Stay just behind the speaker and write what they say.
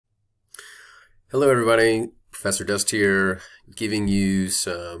Hello everybody, Professor Dust here, giving you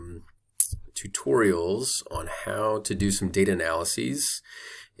some tutorials on how to do some data analyses,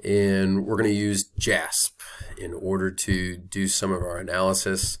 and we're going to use JASP in order to do some of our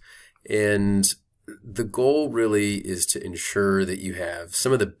analysis. And the goal really is to ensure that you have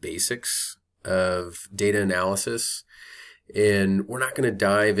some of the basics of data analysis, and we're not going to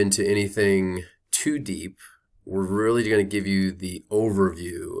dive into anything too deep. We're really going to give you the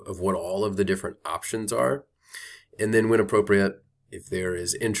overview of what all of the different options are. And then when appropriate, if there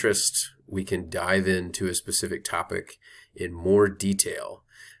is interest, we can dive into a specific topic in more detail.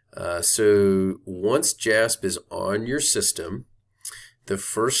 So once JASP is on your system, the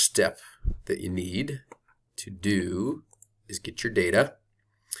first step that you need to do is get your data,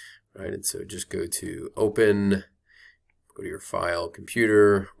 right? And so just go to Open, go to your file,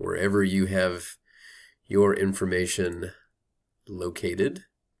 computer, wherever you have your information located,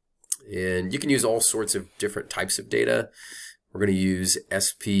 and you can use all sorts of different types of data. We're going to use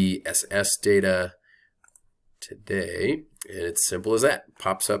SPSS data today, and it's simple as that.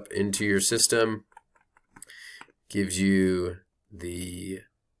 Pops up into your system, gives you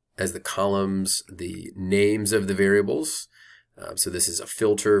as the columns the names of the variables. So this is a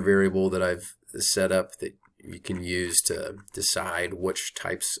filter variable that I've set up that you can use to decide which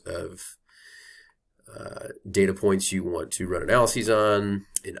types of data points you want to run analyses on,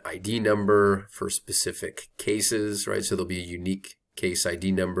 an ID number for specific cases, right? So there'll be a unique case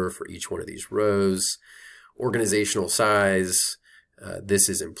ID number for each one of these rows, organizational size, this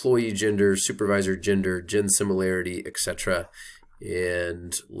is employee gender, supervisor gender, gen similarity, etc.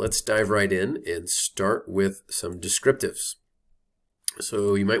 And let's dive right in and start with some descriptives.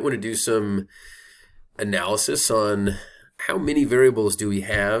 So you might want to do some analysis on how many variables do we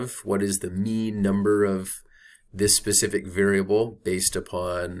have? What is the mean number of this specific variable based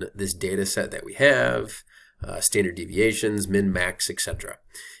upon this data set that we have, standard deviations, min, max, etc.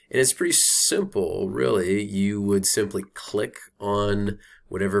 And it's pretty simple, really. You would simply click on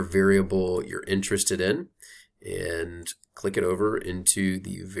whatever variable you're interested in and click it over into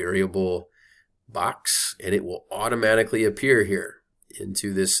the variable box, and it will automatically appear here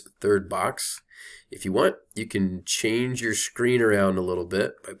into this third box. If you want, you can change your screen around a little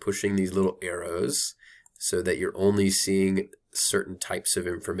bit by pushing these little arrows so that you're only seeing certain types of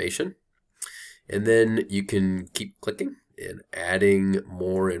information. And then you can keep clicking and adding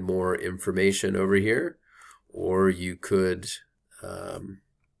more and more information over here. Or you could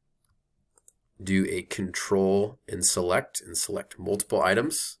do a control and select multiple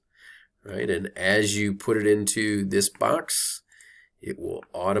items, right? And as you put it into this box, it will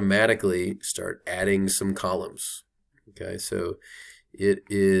automatically start adding some columns. Okay, so it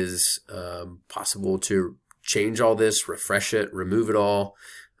is possible to change all this, refresh it, remove it all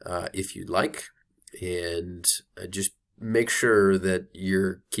if you'd like, and just make sure that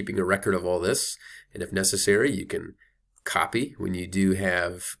you're keeping a record of all this. And if necessary, you can copy when you do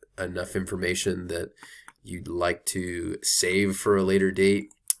have enough information that you'd like to save for a later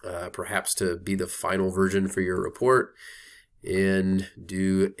date, perhaps to be the final version for your report, and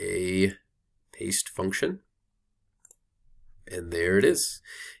do a paste function, and there it is.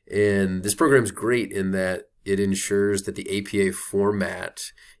 And this program is great in that it ensures that the APA format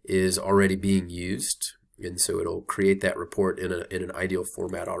is already being used, and so it'll create that report in an ideal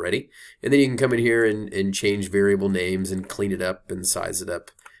format already. And then you can come in here and change variable names and clean it up and size it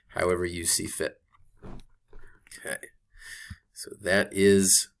up however you see fit. Okay, so that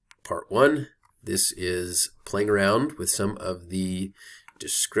is part one. This is playing around with some of the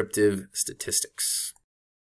descriptive statistics.